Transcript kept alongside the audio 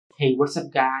Hey, what's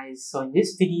up guys? So in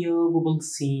this video, we will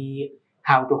see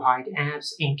how to hide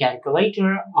apps in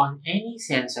calculator on any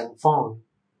Samsung phone.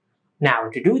 Now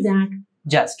to do that,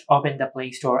 just open the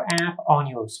Play Store app on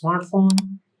your smartphone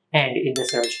and in the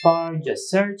search bar, just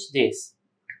search this.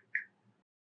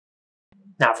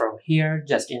 Now from here,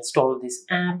 just install this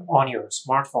app on your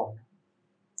smartphone.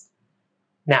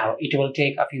 Now it will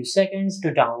take a few seconds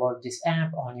to download this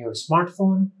app on your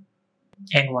smartphone.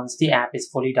 And once the app is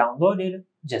fully downloaded,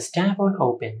 just tap on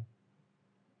Open.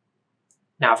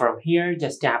 Now from here,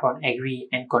 just tap on Agree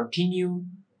and Continue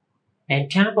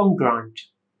and tap on Grant.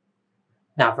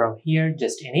 Now from here,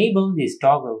 just enable this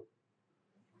toggle.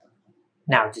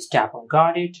 Now just tap on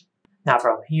Got it. Now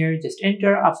from here, just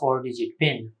enter a 4-digit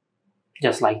PIN,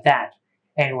 just like that.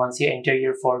 And once you enter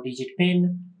your 4-digit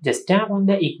PIN, just tap on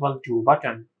the equal to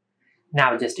button.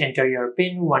 Now just enter your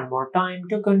PIN one more time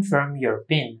to confirm your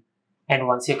PIN. And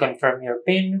once you confirm your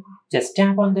PIN, just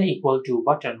tap on the equal to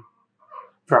button.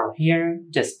 From here,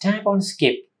 just tap on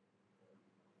Skip.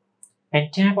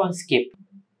 And tap on Skip.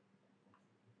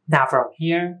 Now from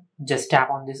here, just tap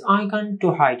on this icon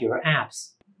to hide your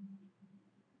apps.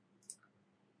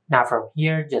 Now from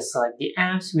here, just select the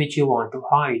apps which you want to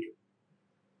hide.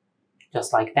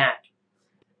 Just like that.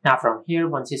 Now from here,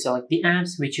 once you select the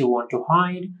apps which you want to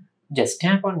hide, just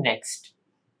tap on Next.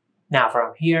 Now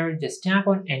from here, just tap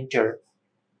on Enter.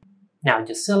 Now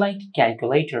just select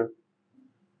Calculator.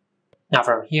 Now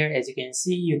from here, as you can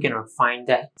see, you cannot find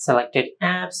the selected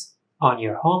apps on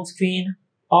your home screen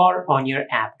or on your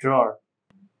app drawer.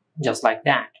 Just like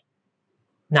that.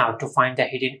 Now to find the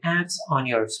hidden apps on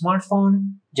your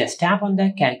smartphone, just tap on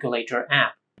the Calculator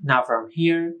app. Now from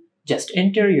here, just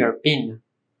enter your PIN.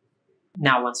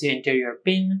 Now once you enter your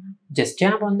PIN, just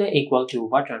tap on the equal to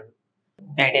button.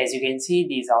 And as you can see,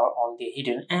 these are all the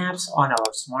hidden apps on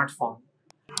our smartphone.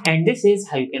 And this is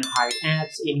how you can hide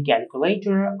apps in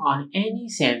calculator on any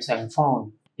Samsung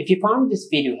phone. If you found this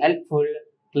video helpful,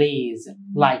 please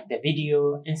like the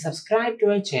video and subscribe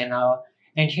to our channel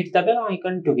and hit the bell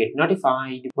icon to get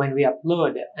notified when we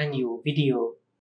upload a new video.